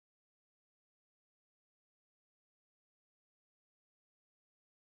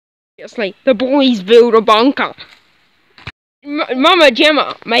Seriously, the boys build a bunker. Mama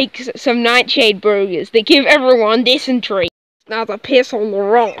Gemma makes some nightshade burgers that give everyone dysentery. Now the piss on the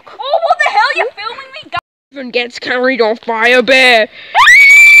rock. Oh, what the hell? You're filming me? Even gets carried off by a bear.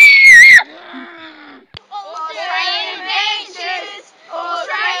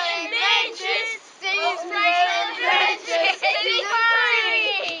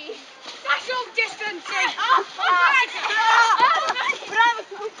 Social distancing! But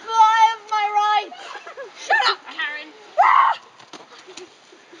I have my rights! Shut up, Karen!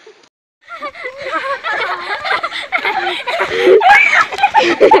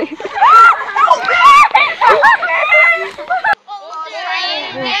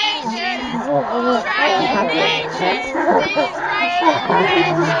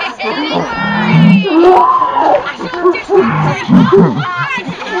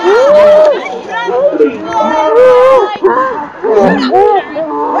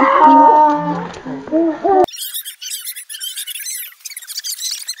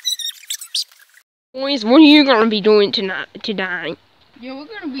 Boys, what are you going to be doing today? Yeah, we're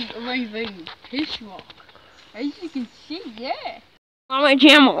going to be arranging piss rock. As you can see, yeah. Mama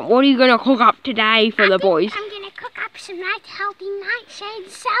Gemma, what are you going to cook up today for the boys? I'm going to cook up some nice healthy nightshade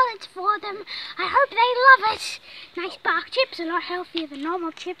salads for them. I hope they love it. Nice bark chips, a lot healthier than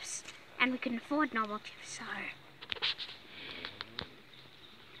normal chips. And we can afford normal chips, so...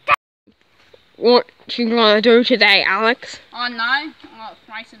 What you going to do today, Alex? Oh no, I'm going to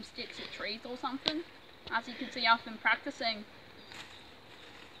throw some sticks at trees or something. As you can see, I've been practicing.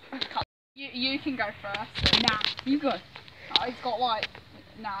 You can go first. Nah, you go. Oh, he's got like...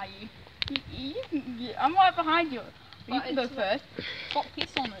 Nah, I'm right behind you. You But can go it's first. got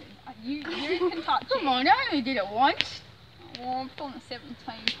piss on it. You can touch Come it. on, I only did it once. Well, I've done it 17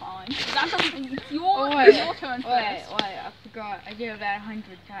 times. But that doesn't mean it's your turn first. Wait, I forgot. I did it about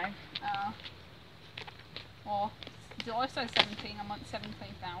 100 times. Well, did I say 17? I meant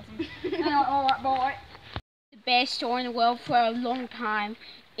 17,000. Alright, boy. The best store in the world for a long time.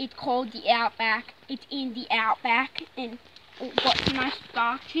 It's called the Outback. It's in the Outback, and we've got some nice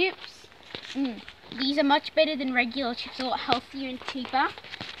bark chips. These are much better than regular chips, a lot healthier and cheaper.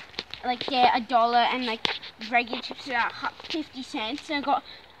 Like they're $1, and like regular chips are about 50 cents. So I got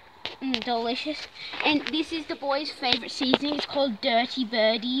delicious. And this is the boys' favorite seasoning. It's called Dirty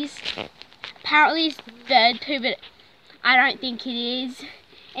Birdies. Apparently it's bird poo, but I don't think it is.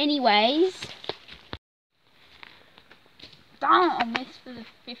 Anyways. Darn, I missed for the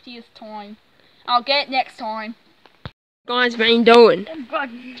 50th time. I'll get it next time. What guys been doing? Oh,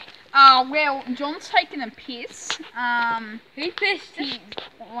 God. Well, John's taking a piss. He pissed He's,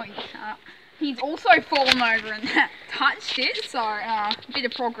 he's also fallen over and touched it, so a bit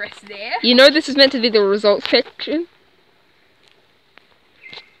of progress there. You know this is meant to be the results section.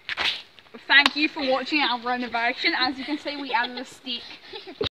 Thank you for watching our renovation. As you can see, we added a stick.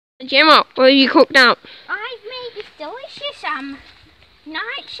 Gemma, what have you cooked up? I've made this delicious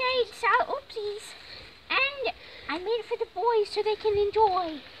nightshade salad, oopsies, and I made it for the boys so they can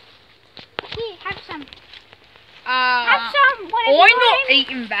enjoy. Here, have some. Have some. I'm not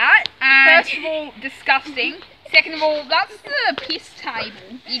eating that. First of all, disgusting. Second of all, that's the piss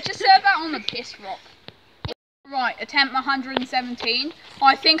table. You just serve that on the piss rock. Right, attempt 117.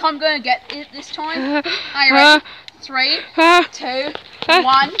 I think I'm going to get it this time. Are you ready? 3, 2,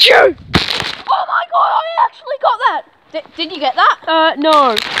 1. Choo! Oh my god, I actually got that! Did you get that?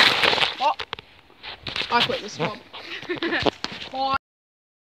 No. What? I quit this one. Bye.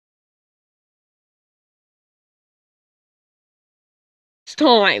 It's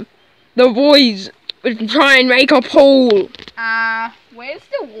time. The boys would try and make a pool. Where's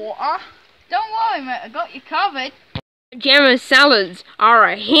the water? Don't worry, mate. I got you covered. Gemma's salads are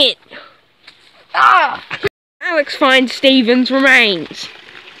a hit. Ah! Alex finds Stephen's remains.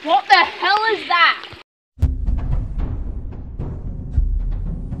 What the hell is that?